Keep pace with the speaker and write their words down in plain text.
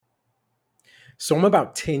So I'm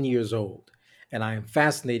about 10 years old and I am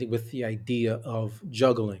fascinated with the idea of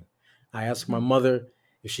juggling. I asked my mother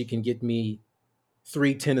if she can get me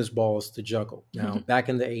three tennis balls to juggle. Now, back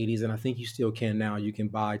in the 80s, and I think you still can now, you can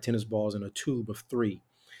buy tennis balls in a tube of three.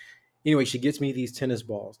 Anyway, she gets me these tennis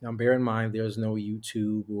balls. Now, bear in mind, there's no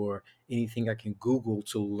YouTube or anything I can Google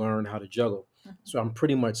to learn how to juggle. So I'm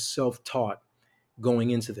pretty much self taught going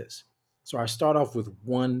into this. So I start off with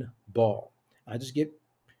one ball. I just get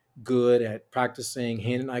good at practicing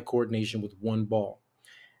hand and eye coordination with one ball.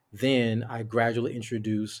 Then I gradually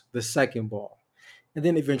introduce the second ball. And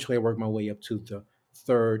then eventually I work my way up to the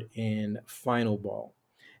third and final ball.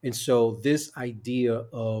 And so this idea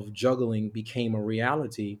of juggling became a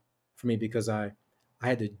reality for me because I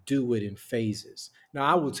had to do it in phases. Now,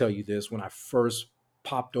 I will tell you this, when I first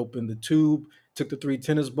popped open the tube, took the three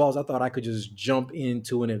tennis balls, I thought I could just jump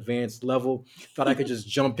into an advanced level, thought I could just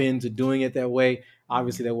jump into doing it that way.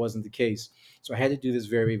 Obviously, that wasn't the case. So I had to do this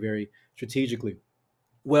very, very strategically.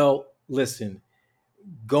 Well, listen,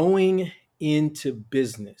 going into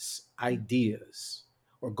business ideas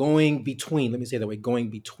or going between, let me say that way, going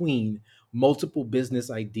between multiple business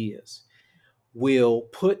ideas will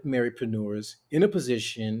put marriedpreneurs in a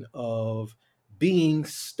position of being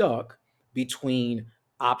stuck between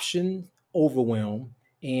option overwhelm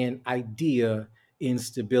and idea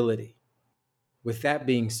instability. With that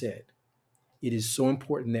being said, it is so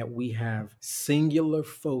important that we have singular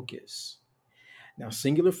focus. Now,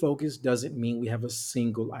 singular focus doesn't mean we have a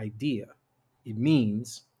single idea. It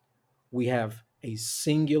means we have a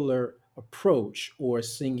singular approach or a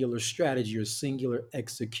singular strategy or singular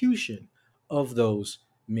execution of those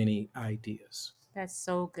many ideas. That's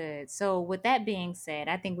so good. So, with that being said,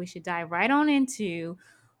 I think we should dive right on into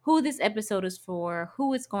who this episode is for,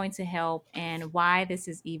 who it's going to help, and why this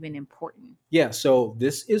is even important. Yeah, so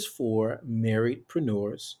this is for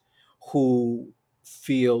marriedpreneurs who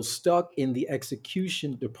feel stuck in the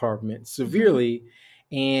execution department severely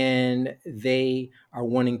and they are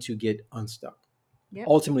wanting to get unstuck Yep.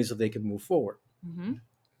 ultimately so they can move forward. Mm-hmm.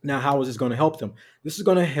 Now, how is this going to help them? This is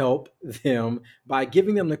going to help them by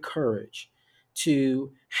giving them the courage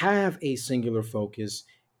to have a singular focus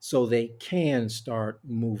so they can start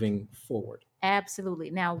moving forward. Absolutely.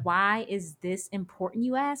 Now, why is this important,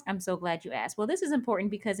 you ask? I'm so glad you asked. Well, this is important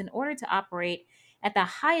because in order to operate at the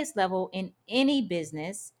highest level in any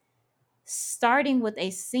business, starting with a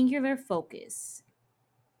singular focus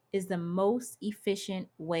is the most efficient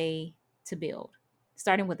way to build.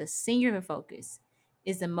 Starting with a singular focus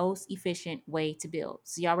is the most efficient way to build.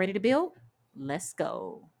 So, y'all ready to build? Let's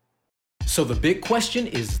go. So the big question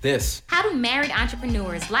is this: How do married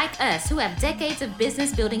entrepreneurs like us who have decades of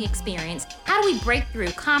business building experience, how do we break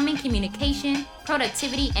through common communication,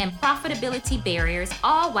 productivity, and profitability barriers,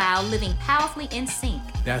 all while living powerfully in sync?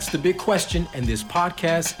 That's the big question, and this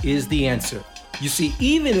podcast is the answer. You see,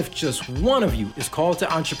 even if just one of you is called to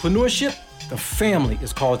entrepreneurship, the family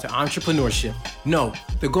is called to entrepreneurship. No,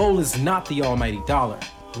 the goal is not the almighty dollar.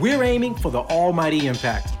 We're aiming for the almighty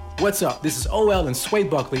impact. What's up? This is OL and Sway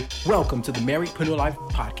Buckley. Welcome to the Marriedpreneur Life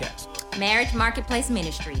Podcast. Marriage Marketplace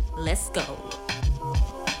Ministry. Let's go.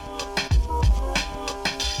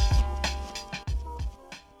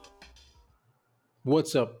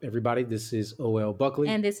 What's up, everybody? This is OL Buckley.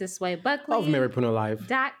 And this is Sway Buckley. Of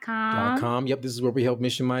marriedpreneurlife.com. Yep, this is where we help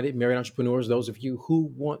mission-minded married entrepreneurs, those of you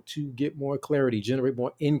who want to get more clarity, generate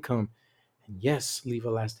more income, and yes, leave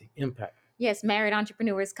a lasting impact. Yes, married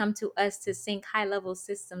entrepreneurs come to us to sync high-level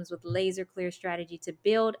systems with laser-clear strategy to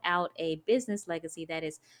build out a business legacy that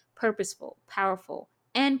is purposeful, powerful,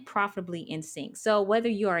 and profitably in sync. So whether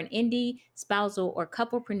you are an indie, spousal, or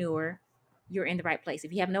couplepreneur, you're in the right place.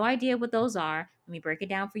 If you have no idea what those are, let me break it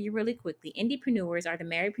down for you really quickly. Indiepreneurs are the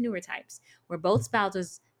marriedpreneur types, where both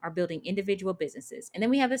spouses are building individual businesses. And then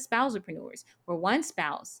we have the spousalpreneurs, where one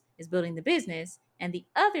spouse is building the business and the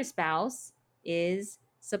other spouse is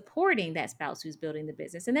supporting that spouse who's building the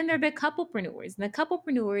business. And then there are the couplepreneurs. And the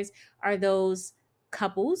couplepreneurs are those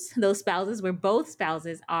couples, those spouses where both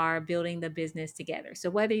spouses are building the business together.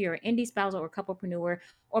 So whether you're an indie spousal or couplepreneur,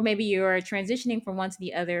 or maybe you're transitioning from one to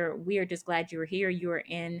the other, we are just glad you're here. You are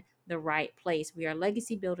in the right place. We are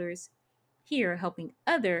legacy builders here helping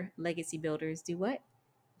other legacy builders do what?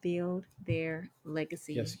 Build their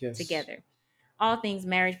legacy together. All things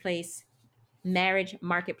marriage,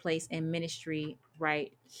 marketplace, and ministry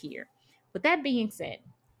right here. With that being said,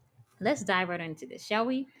 let's dive right into this, shall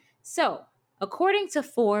we? So, according to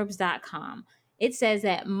Forbes.com, it says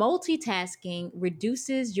that multitasking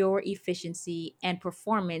reduces your efficiency and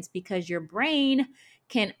performance because your brain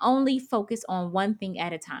can only focus on one thing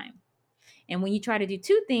at a time. And when you try to do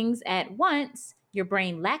two things at once, Your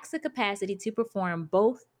brain lacks the capacity to perform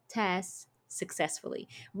both tasks successfully.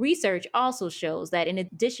 Research also shows that in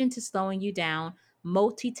addition to slowing you down,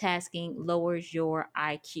 multitasking lowers your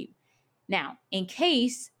IQ. Now, in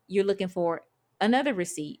case you're looking for another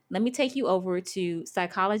receipt, let me take you over to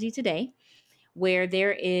Psychology Today, where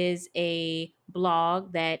there is a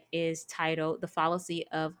blog that is titled The Fallacy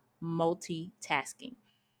of Multitasking.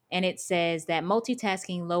 And it says that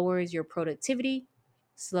multitasking lowers your productivity,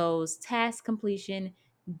 slows task completion,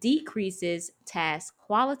 decreases task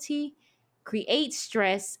quality, creates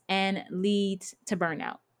stress, and leads to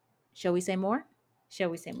burnout. Shall we say more? Shall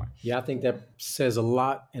we say more? Yeah, I think that says a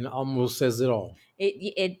lot and almost says it all.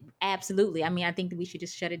 It absolutely. I mean, I think that we should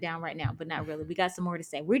just shut it down right now, but not really. We got some more to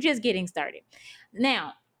say. We're just getting started.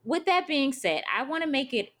 Now, with that being said, I want to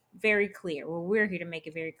make it very clear. Well, we're here to make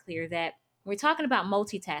it very clear that when we're talking about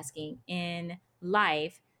multitasking in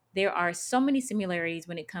life, there are so many similarities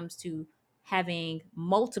when it comes to having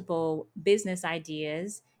multiple business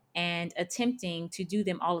ideas and attempting to do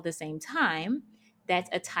them all at the same time. That's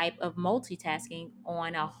a type of multitasking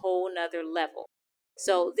on a whole nother level.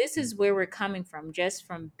 So this is where we're coming from, just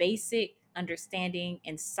from basic understanding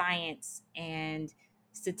and science and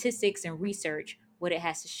statistics and research, what it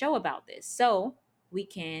has to show about this. So we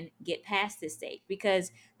can get past this stage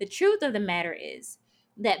because the truth of the matter is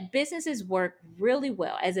that businesses work really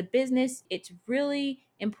well. As a business, it's really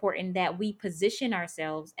important that we position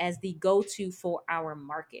ourselves as the go-to for our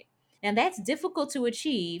market. Now that's difficult to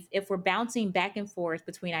achieve if we're bouncing back and forth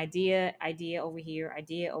between idea over here,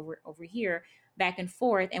 idea over here, back and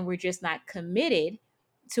forth, and we're just not committed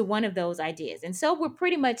to one of those ideas. And so we're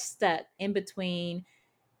pretty much stuck in between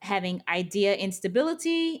having idea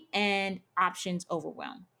instability and options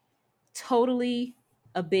overwhelm. Totally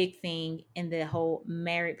a big thing in the whole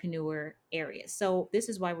marriedpreneur area. So this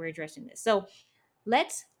is why we're addressing this. So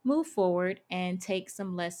let's move forward and take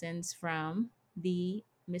some lessons from the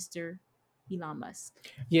Mr. Elon Musk.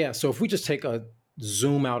 Yeah, so if we just take a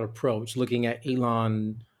zoom out approach, looking at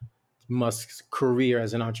Elon Musk's career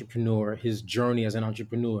as an entrepreneur, his journey as an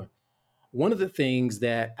entrepreneur, one of the things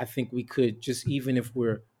that I think we could just, even if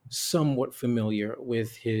we're somewhat familiar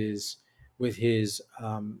with his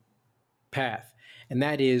path, and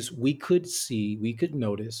that is we could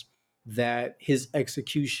notice that his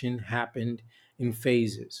execution happened in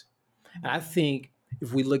phases. And I think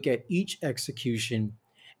if we look at each execution,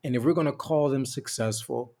 and if we're going to call them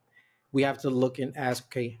successful, we have to look and ask,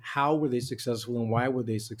 okay, how were they successful and why were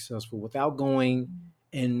they successful? Without going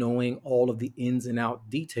and knowing all of the ins and out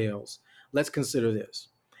details, let's consider this.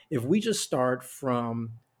 If we just start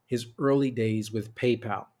from his early days with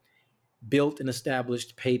PayPal, built and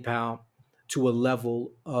established PayPal to a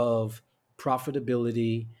level of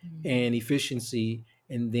profitability and efficiency,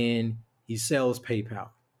 and then he sells PayPal,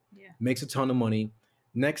 Yeah. makes a ton of money.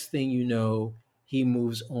 Next thing you know, he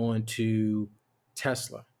moves on to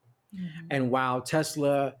Tesla. And while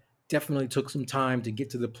Tesla definitely took some time to get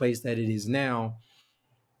to the place that it is now,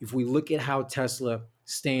 if we look at how Tesla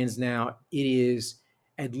stands now, it is,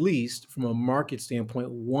 at least from a market standpoint,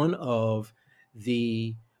 one of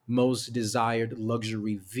the most desired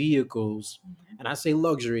luxury vehicles. And I say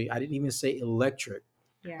luxury, I didn't even say electric.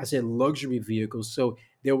 Yeah. I said luxury vehicles. So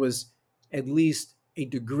there was at least a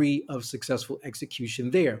degree of successful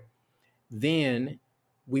execution there. Then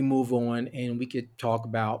we move on and we could talk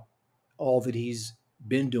about all that he's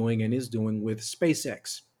been doing and is doing with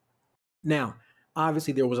SpaceX. Now,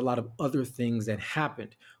 obviously, there was a lot of other things that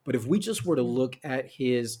happened, but if we just were to look at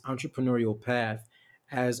his entrepreneurial path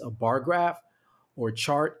as a bar graph or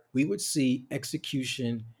chart, we would see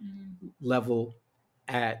execution level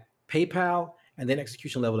at PayPal, and then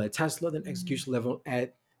execution level at Tesla, then execution level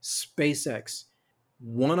at SpaceX.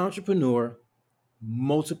 One entrepreneur,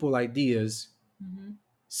 multiple ideas,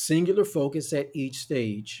 singular focus at each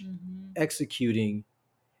stage, executing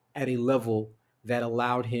at a level that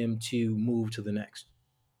allowed him to move to the next.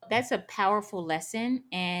 That's a powerful lesson,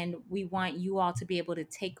 and we want you all to be able to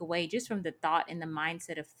take away just from the thought and the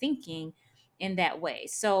mindset of thinking in that way.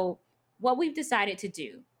 So what we've decided to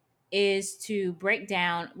do is to break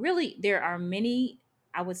down, really there are many,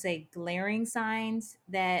 I would say, glaring signs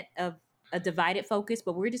that of a divided focus,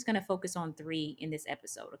 but we're just going to focus on three in this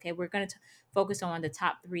episode. Okay, we're going to focus on the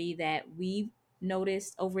top three that we've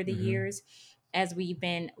noticed over the years as we've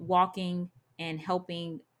been walking and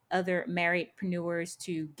helping other marriedpreneurs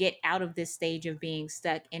to get out of this stage of being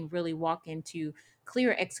stuck and really walk into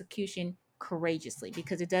clear execution courageously,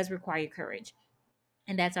 because it does require courage.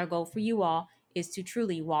 And that's our goal for you all, is to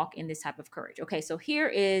truly walk in this type of courage. Okay, so here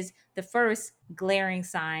is the first glaring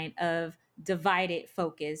sign of divided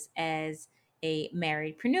focus as a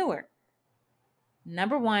marriedpreneur.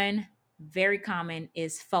 Number one, very common,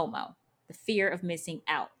 is FOMO, the fear of missing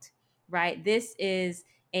out, right? This is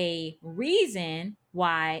a reason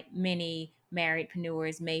why many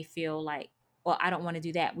marriedpreneurs may feel like, well, I don't want to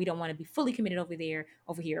do that. We don't want to be fully committed over there,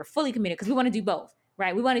 over here, or fully committed, because we want to do both,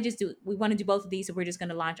 right? We want to do both of these. So we're just going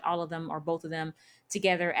to launch all of them or both of them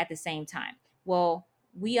together at the same time. Well,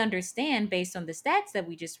 we understand based on the stats that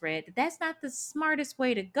we just read that that's not the smartest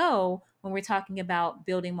way to go when we're talking about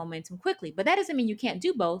building momentum quickly. But that doesn't mean you can't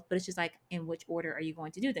do both, but it's just like, in which order are you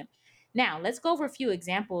going to do them? Now, let's go over a few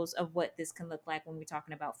examples of what this can look like when we're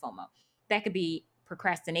talking about FOMO. That could be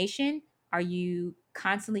procrastination. Are you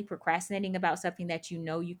constantly procrastinating about something that you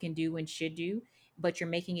know you can do and should do, but you're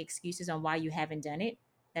making excuses on why you haven't done it?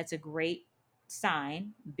 That's a great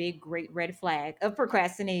sign, big, great red flag of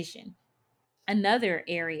procrastination. Another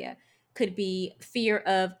area could be fear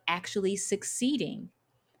of actually succeeding.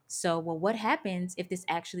 So, well, what happens if this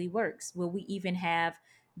actually works? Will we even have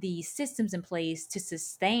the systems in place to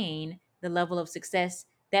sustain the level of success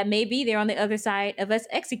that may be there on the other side of us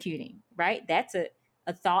executing, right? That's a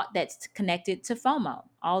thought that's connected to FOMO.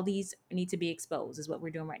 All these need to be exposed, is what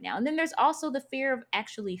we're doing right now. And then there's also the fear of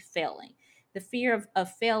actually failing, the fear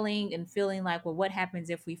of failing and feeling like, well, what happens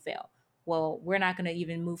if we fail? Well, we're not going to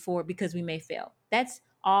even move forward because we may fail. That's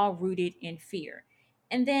all rooted in fear.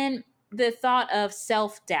 And then the thought of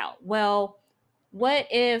self doubt. Well, what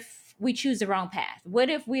if we choose the wrong path? What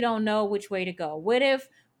if we don't know which way to go? What if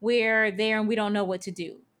we're there and we don't know what to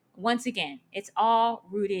do? Once again, it's all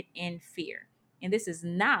rooted in fear. And this is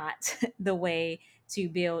not the way to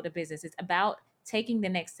build a business. It's about taking the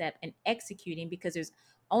next step and executing, because there's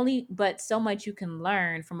only but so much you can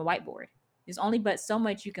learn from a whiteboard. There's only but so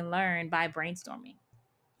much you can learn by brainstorming.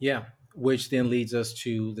 Yeah, which then leads us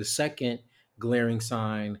to the second glaring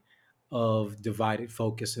sign of divided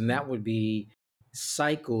focus, and that would be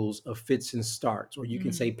cycles of fits and starts, or you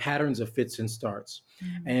can say patterns of fits and starts.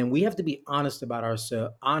 And we have to be honest about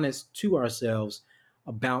ourselves, honest to ourselves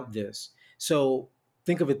about this. So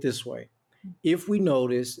think of it this way. If we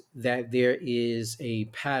notice that there is a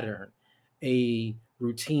pattern, a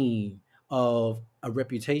routine of a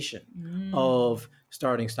reputation of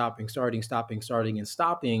starting, stopping, starting, stopping, starting, and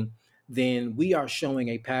stopping, then we are showing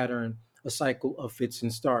a pattern, a cycle of fits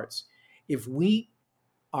and starts. If we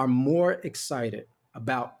are more excited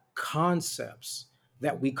about concepts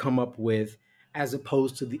that we come up with as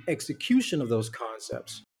opposed to the execution of those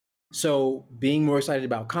concepts. So, being more excited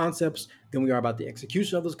about concepts than we are about the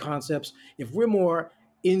execution of those concepts, if we're more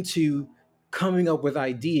into coming up with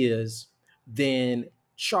ideas than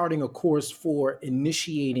charting a course for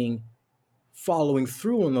initiating following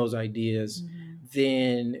through on those ideas,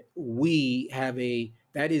 then we have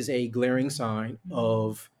that is a glaring sign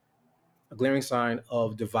of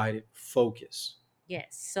divided focus. Yes.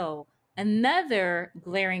 So another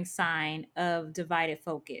glaring sign of divided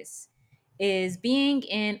focus is being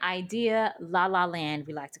in idea la la land,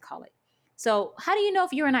 we like to call it. So, how do you know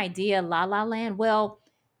if you're in idea la la land? Well,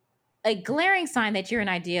 a glaring sign that you're in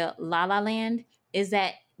idea la la land is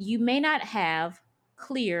that you may not have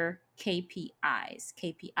clear KPIs.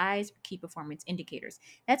 KPIs, key performance indicators.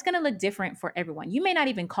 That's going to look different for everyone. You may not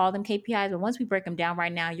even call them KPIs, but once we break them down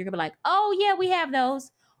right now, you're going to be like, oh, yeah, we have those.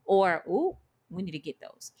 Or, ooh, we need to get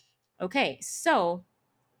those. Okay, so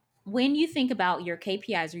when you think about your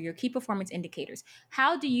KPIs or your key performance indicators,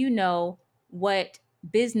 how do you know what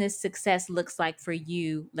business success looks like for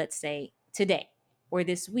you, let's say today, or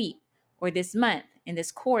this week, or this month, in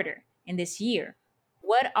this quarter, in this year?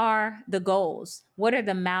 What are the goals? What are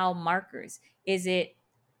the mile markers? Is it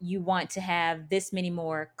you want to have this many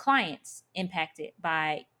more clients impacted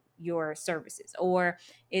by your services? Or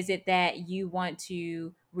is it that you want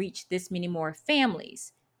to reach this many more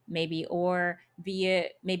families? Maybe, or via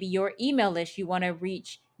maybe your email list, you want to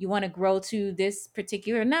reach, you want to grow to this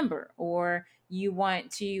particular number, or you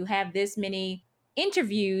want to have this many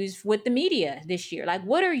interviews with the media this year. Like,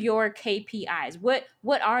 what are your KPIs? What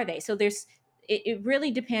are they? So it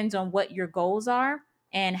really depends on what your goals are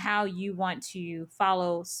and how you want to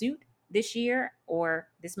follow suit this year or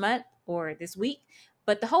this month or this week.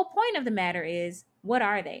 But the whole point of the matter is, what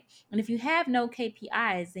are they? And if you have no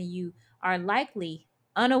KPIs, then you are likely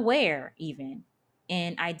unaware, even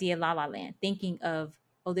in idea la la land, thinking of,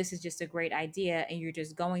 oh, this is just a great idea, and you're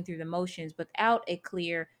just going through the motions without a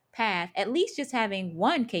clear path. At least just having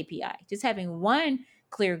one KPI, just having one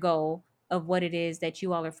clear goal of what it is that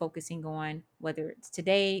you all are focusing on, whether it's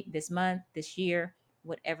today, this month, this year,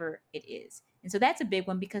 whatever it is. And so that's a big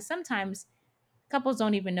one, because sometimes couples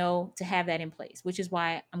don't even know to have that in place, which is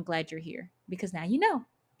why I'm glad you're here, because now you know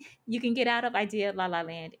you can get out of idea la la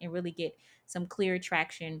land and really get some clear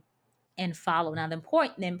traction and follow. Now, the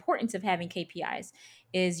importance of having KPIs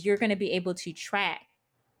is you're going to be able to track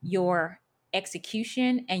your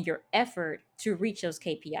execution and your effort to reach those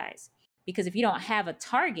KPIs. Because if you don't have a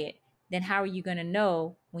target, then how are you going to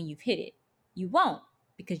know when you've hit it? You won't,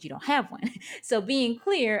 because you don't have one. So being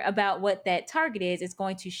clear about what that target is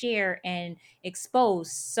going to share and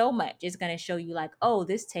expose so much. It's going to show you like, oh,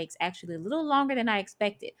 this takes actually a little longer than I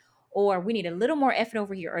expected, or we need a little more effort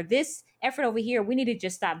over here, or this effort over here, we need to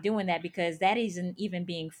just stop doing that because that isn't even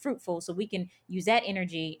being fruitful. So we can use that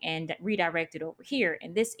energy and redirect it over here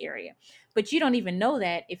in this area. But you don't even know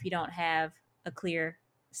that if you don't have a clear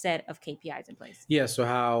set of KPIs in place. Yeah, so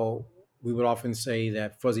how we would often say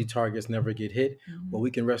that fuzzy targets never get hit, but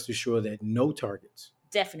we can rest assured that no targets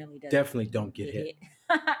Definitely don't get hit.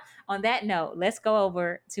 On that note, let's go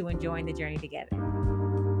over to enjoying the journey together.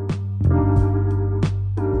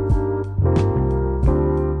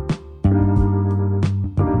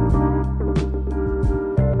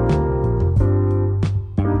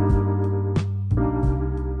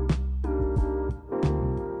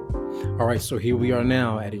 All right, so here we are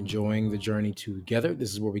now at enjoying the journey together.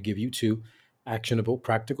 This is where we give you 2 actionable,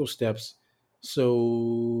 practical steps. So,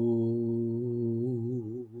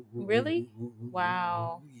 really?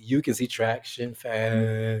 Wow. You can see traction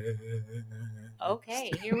fast.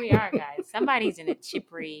 Okay, here we are, guys. Somebody's in a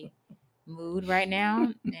chippery mood right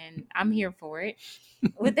now, and I'm here for it.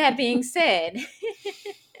 With that being said,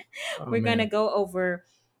 we're going to go over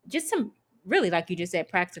just some really, like you just said,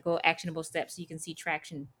 practical, actionable steps so you can see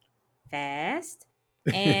traction fast.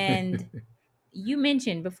 And you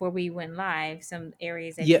mentioned before we went live some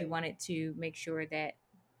areas that you wanted to make sure that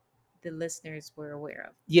the listeners were aware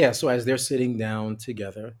of. Yeah, so as they're sitting down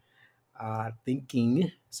together,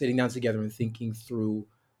 sitting down together and thinking through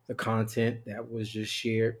the content that was just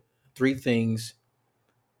shared, 3 things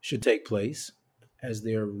should take place as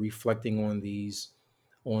they're reflecting on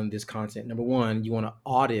this content. Number 1, you want to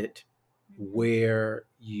audit where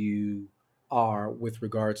you are with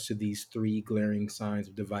regards to these 3 glaring signs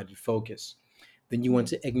of divided focus. Then you want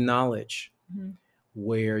to acknowledge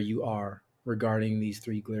where you are regarding these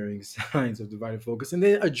 3 glaring signs of divided focus, and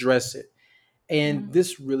then address it. And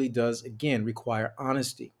this really does, again, require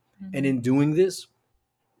honesty. And in doing this,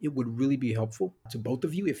 it would really be helpful to both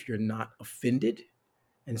of you if you're not offended.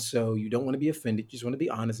 And so you don't want to be offended. You just want to be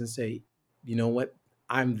honest and say, you know what,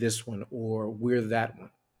 I'm this one, or we're that one.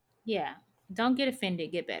 Yeah. Don't get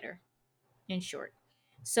offended, get better, in short.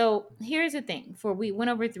 So here's the thing. We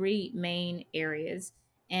went over 3 main areas,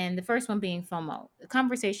 and the first one being FOMO. The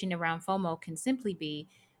conversation around FOMO can simply be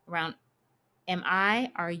around,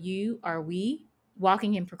 are you, are we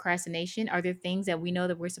walking in procrastination? Are there things that we know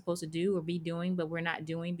that we're supposed to do or be doing, but we're not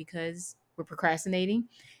doing because we're procrastinating?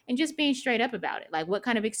 And just being straight up about it. Like, what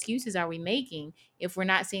kind of excuses are we making if we're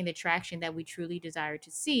not seeing the traction that we truly desire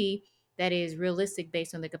to see, that is realistic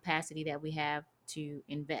based on the capacity that we have to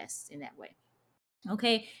invest in that way?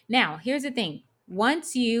 Okay. Now, here's the thing.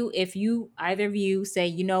 If either of you say,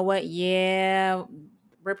 you know what, yeah,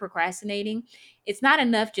 we're procrastinating, it's not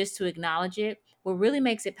enough just to acknowledge it. What really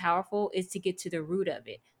makes it powerful is to get to the root of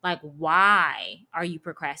it. Like, why are you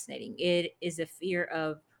procrastinating? It is a fear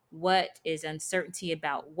of what, is uncertainty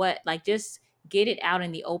about what. Like, just get it out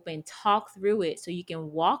in the open, talk through it so you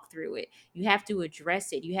can walk through it. You have to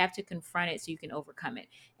address it. You have to confront it so you can overcome it.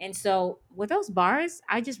 And so with those bars,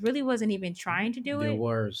 I just really wasn't even trying to do There it.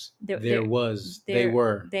 was.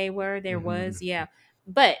 Yeah.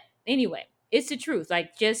 But anyway, it's the truth.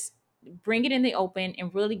 Like, just bring it in the open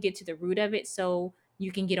and really get to the root of it so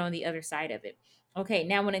you can get on the other side of it. Okay,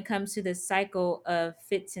 now when it comes to the cycle of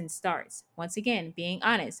fits and starts, once again, being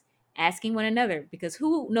honest, asking one another, because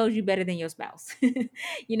who knows you better than your spouse?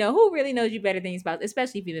 Who really knows you better than your spouse,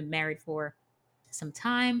 especially if you've been married for some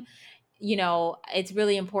time. It's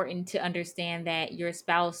really important to understand that your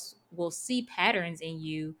spouse will see patterns in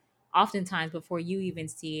you oftentimes before you even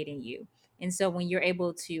see it in you. And so when you're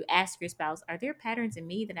able to ask your spouse, are there patterns in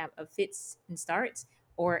me that have of fits and starts,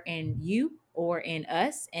 or in you, or in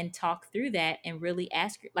us, and talk through that and really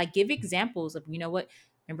ask, like, give examples of, what,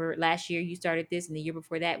 remember last year you started this, and the year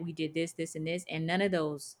before that we did this, this, and this, and none of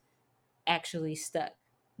those actually stuck.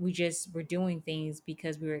 We just were doing things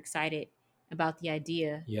because we were excited about the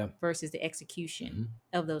idea versus the execution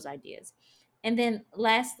of those ideas. And then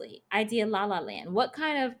lastly, idea la la land. What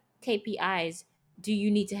kind of KPIs do you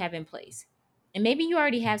need to have in place? And maybe you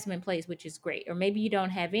already have some in place, which is great. Or maybe you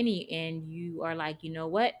don't have any and you are like, you know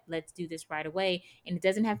what, let's do this right away. And it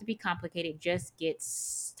doesn't have to be complicated. Just get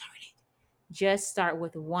started. Just start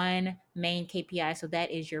with one main KPI. So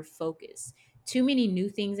that is your focus. Too many new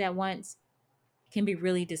things at once can be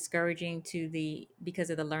really discouraging because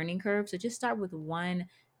of the learning curve. So just start with one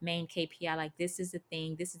main KPI, like this is the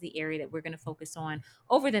thing, this is the area that we're going to focus on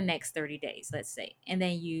over the next 30 days, let's say. And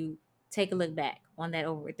then you take a look back on that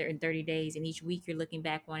over in 30 days, and each week you're looking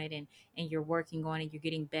back on it, and you're working on it, you're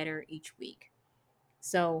getting better each week.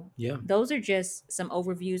 So Yeah, those are just some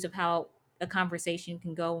overviews of how a conversation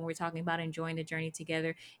can go when we're talking about enjoying the journey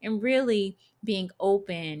together and really being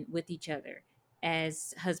open with each other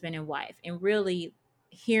as husband and wife, and really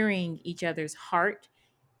hearing each other's heart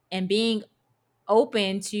and being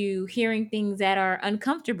open to hearing things that are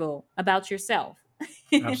uncomfortable about yourself.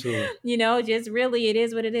 absolutely. Just really, it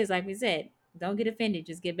is what it is. Like we said, don't get offended,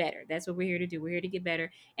 just get better. That's what we're here to do. We're here to get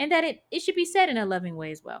better. And that it should be said in a loving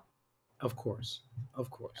way as well. Of course. Of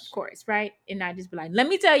Of course. course, right? And not just be like, let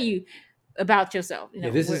me tell you about yourself. Yeah,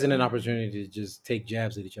 this isn't an opportunity to just take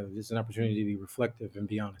jabs at each other. This is an opportunity to be reflective and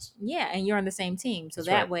be honest. Yeah, and you're on the same team. So That's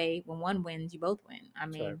that right. way, when one wins, you both win. I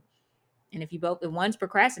That's mean, right. and if one's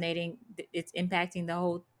procrastinating, it's impacting the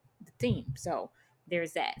whole team. So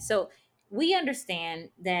there's that. So we understand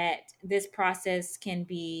that this process can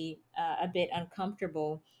be a bit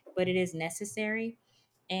uncomfortable, but it is necessary.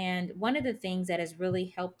 And one of the things that has really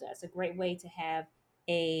helped us, a great way to have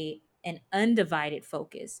an undivided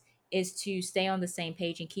focus, is to stay on the same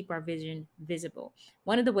page and keep our vision visible.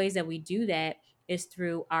 One of the ways that we do that is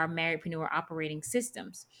through our Marriedpreneur operating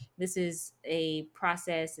systems. This is a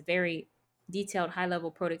process, very detailed high level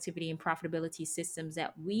productivity and profitability systems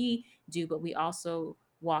that we do, but we also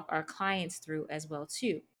walk our clients through as well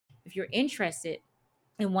too. If you're interested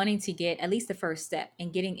and wanting to get at least the first step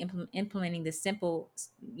and getting implementing the simple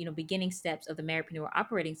beginning steps of the Marriedpreneur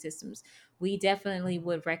operating systems, we definitely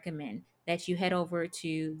would recommend that you head over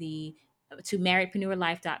to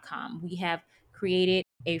marriedpreneurlife.com. We have created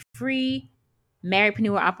a free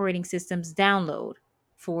Marriedpreneur operating systems download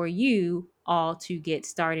for you all to get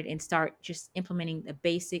started and start just implementing the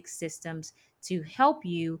basic systems to help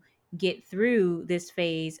you get through this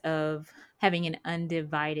phase of having an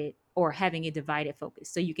undivided or having a divided focus.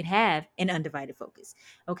 So you can have an undivided focus.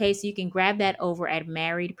 Okay, so you can grab that over at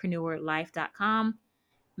marriedpreneurlife.com,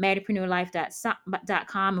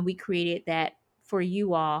 marriedpreneurlife.com, and we created that for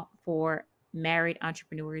you all, for married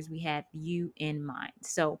entrepreneurs. We have you in mind.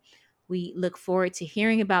 So we look forward to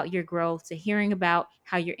hearing about your growth, to hearing about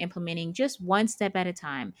how you're implementing just one step at a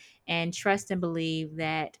time, and trust and believe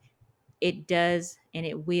that it does and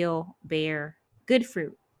it will bear good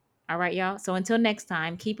fruit. All right, y'all. So until next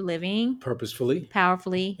time, keep living Purposefully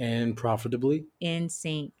powerfully and profitably. in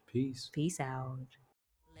sync. Peace. Peace out.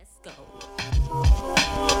 Let's go.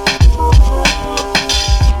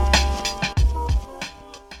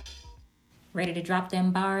 Ready to drop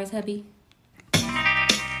them bars, hubby?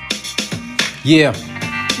 Yeah.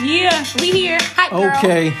 Yeah, we here. Hi, girl.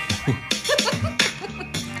 Okay.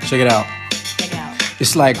 Check it out. Check it out.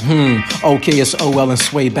 It's like, okay, it's OL and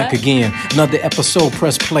Sway back What? again. Another episode,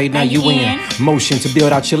 press play, now you in. Motion to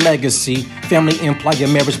build out your legacy. Family, employer,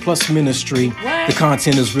 marriage plus ministry. What? The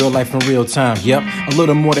content is real life in real time. Yep, a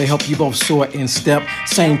little more to help you both soar in step.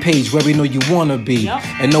 Same page where we know you wanna be. Yep.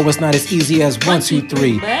 And no, it's not as easy as 1, 2,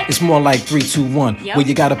 3. but- It's more like 3, 2, 1. Yep. Where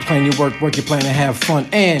you gotta plan your work your plan and have fun.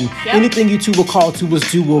 And Yep. anything you two will call to is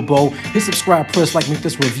doable. Hit subscribe, press like, make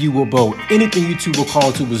this reviewable. Anything you two will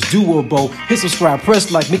call to is doable. Hit subscribe,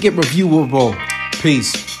 press like, make it reviewable.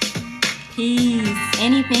 Peace. Peace.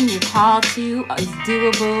 Anything you're called to is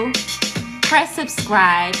doable. Press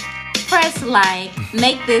subscribe. Press like.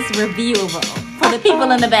 Make this reviewable for the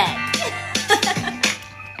people in the back.